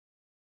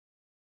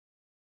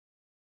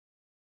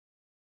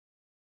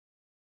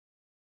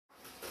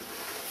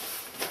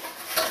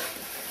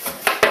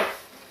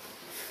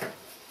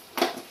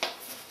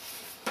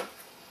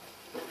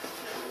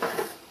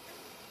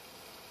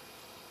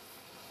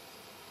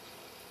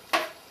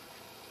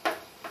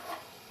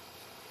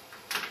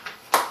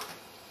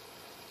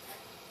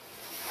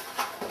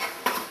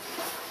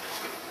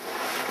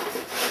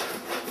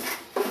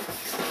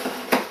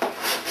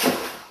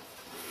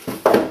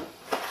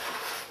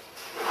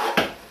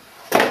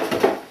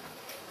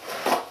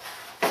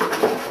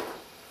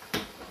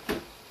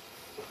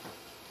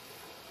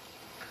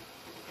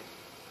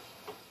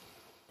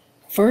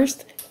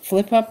First,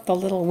 flip up the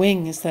little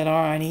wings that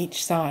are on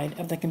each side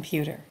of the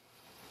computer.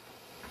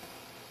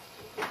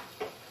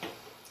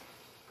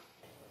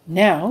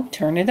 Now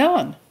turn it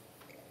on.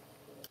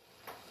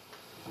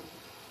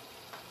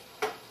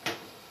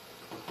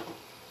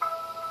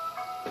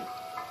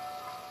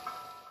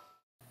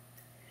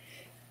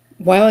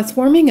 While it's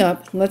warming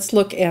up, let's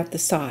look at the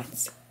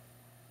sides.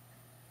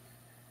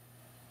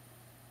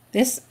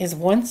 This is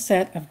one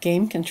set of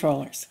game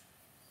controllers.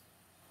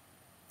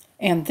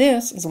 And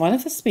this is one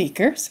of the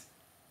speakers,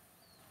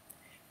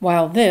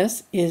 while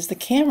this is the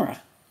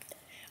camera.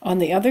 On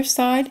the other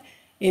side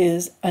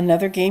is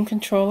another game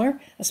controller,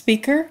 a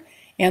speaker,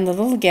 and the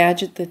little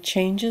gadget that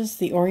changes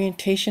the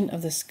orientation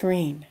of the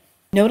screen.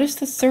 Notice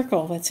the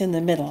circle that's in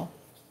the middle.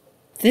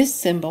 This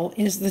symbol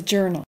is the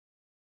journal.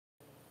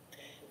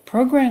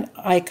 Program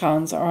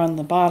icons are on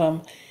the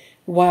bottom,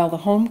 while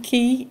the home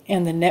key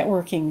and the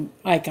networking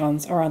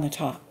icons are on the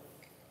top.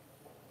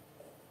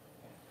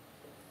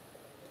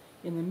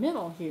 In the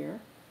middle here,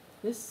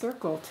 this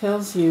circle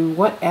tells you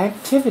what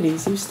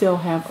activities you still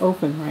have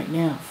open right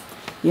now.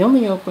 The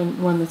only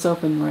one that's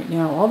open right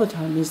now all the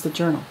time is the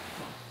journal.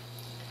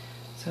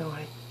 So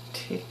I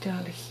take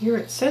down to here,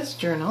 it says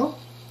journal,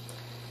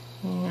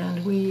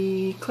 and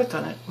we click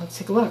on it. Let's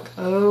take a look.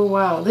 Oh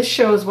wow, this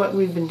shows what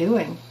we've been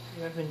doing.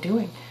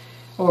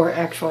 Or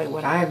actually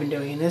what I have been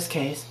doing in this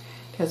case.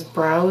 It has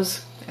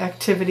browse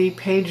activity,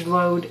 page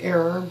load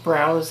error,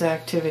 browse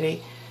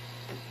activity.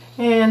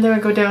 And then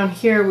we go down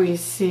here, we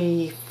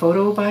see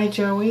photo by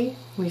Joey,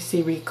 we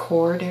see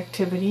record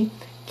activity,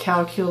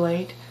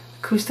 calculate,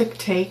 acoustic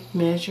tape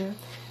measure.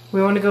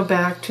 We want to go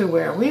back to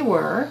where we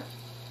were,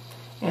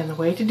 and the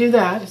way to do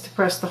that is to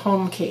press the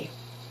home key.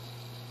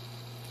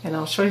 And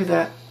I'll show you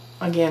that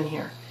again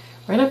here.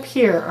 Right up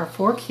here are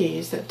 4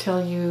 keys that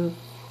tell you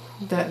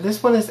that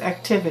this one is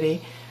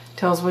activity,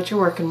 tells what you're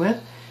working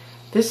with.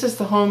 This is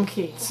the home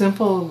key,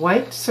 simple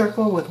white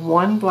circle with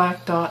 1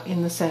 black dot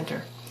in the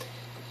center.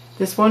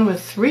 This one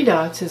with 3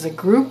 dots is a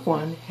group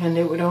one, and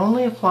it would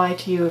only apply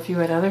to you if you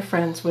had other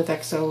friends with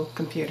EXO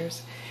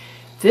computers.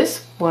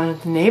 This one,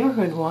 the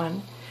neighborhood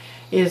one,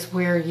 is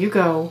where you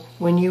go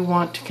when you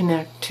want to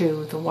connect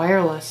to the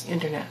wireless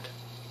internet,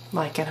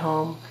 like at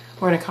home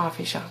or in a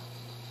coffee shop.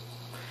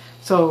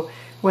 So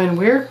when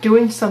we're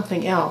doing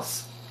something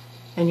else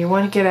and you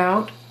want to get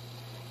out,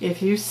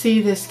 if you see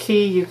this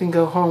key, you can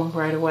go home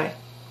right away.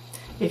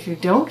 If you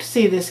don't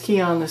see this key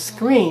on the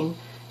screen,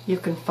 you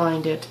can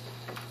find it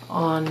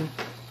on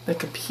the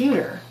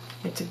computer.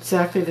 It's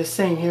exactly the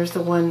same. Here's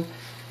the one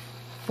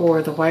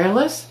for the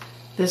wireless.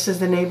 This is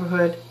the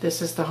neighborhood.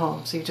 This is the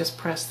home. So you just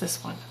press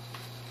this one.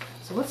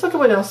 So let's look at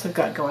what else we've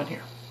got going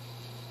here.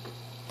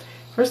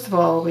 First of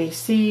all, we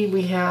see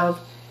we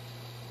have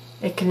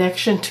a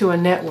connection to a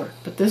network,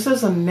 but this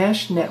is a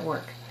mesh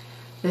network.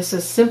 This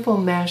is simple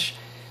mesh,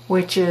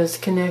 which is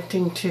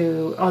connecting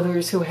to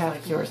others who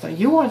have yours. Now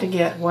you want to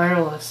get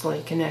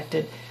wirelessly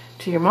connected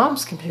to your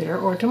mom's computer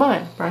or to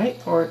mine,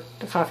 right? Or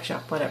the coffee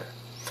shop, whatever.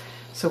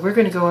 So we're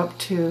going to go up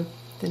to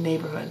the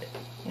neighborhood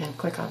and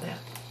click on that.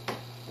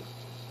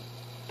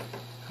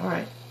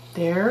 Alright,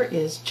 there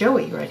is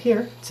Joey right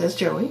here. It says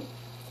Joey.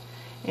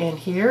 And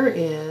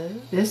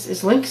this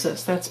is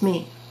Linksys, that's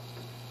me.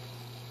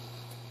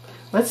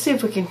 Let's see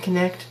if we can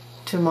connect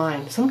to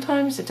mine.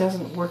 Sometimes it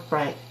doesn't work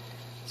right.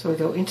 So we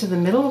go into the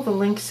middle of the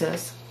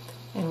Linksys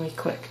and we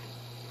click.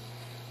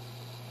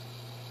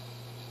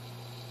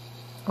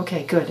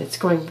 Okay, good.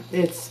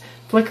 It's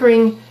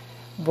flickering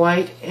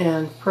white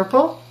and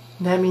purple.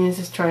 That means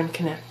it's trying to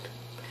connect.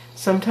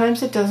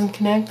 Sometimes it doesn't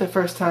connect the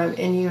first time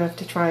and you have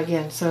to try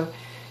again. So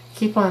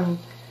keep on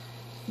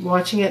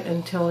watching it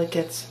until it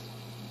gets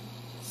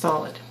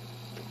solid.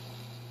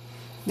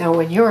 Now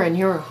when you're in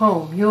your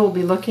home, you'll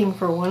be looking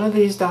for one of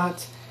these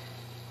dots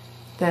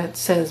that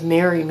says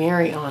Mary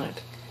Mary on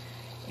it.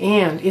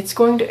 And it's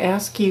going to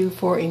ask you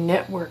for a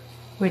network,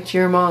 which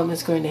your mom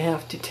is going to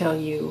have to tell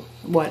you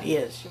what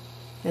is.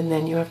 And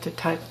then you have to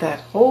type that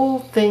whole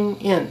thing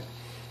in,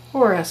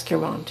 or ask your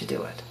mom to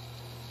do it.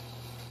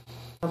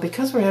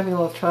 Because we're having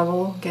a little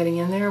trouble getting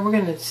in there, we're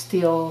going to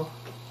steal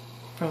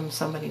from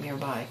somebody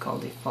nearby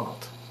called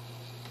Default.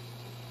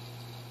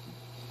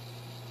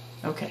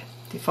 Okay,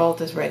 Default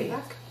is ready.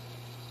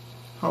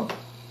 Home.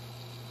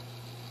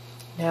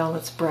 Now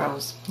let's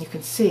browse. You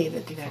can see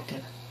that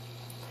connected.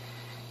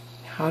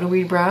 How do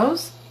we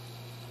browse?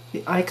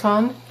 The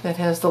icon that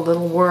has the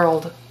little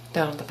world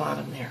down at the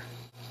bottom there.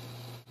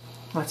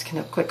 Let's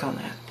click on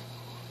that.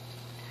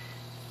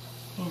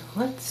 And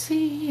let's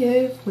see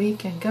if we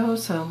can go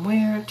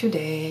somewhere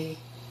today.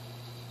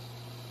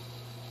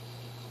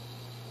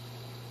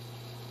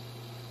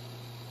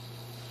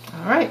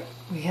 Alright,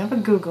 we have a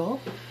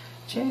Google.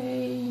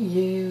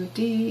 J-U-D-I-T-H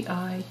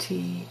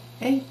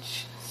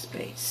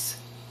space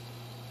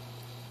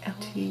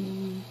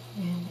L-T-N-E-R.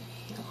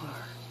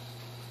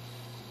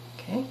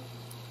 Okay,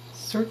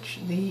 search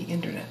the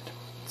internet,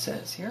 it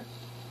says here.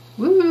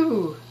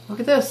 Woo! Look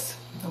at this.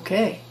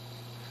 Okay,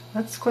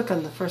 let's click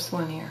on the first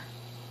one here.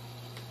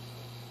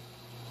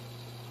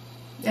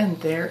 And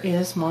there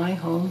is my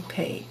home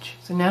page.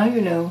 So now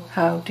you know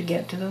how to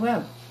get to the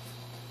web.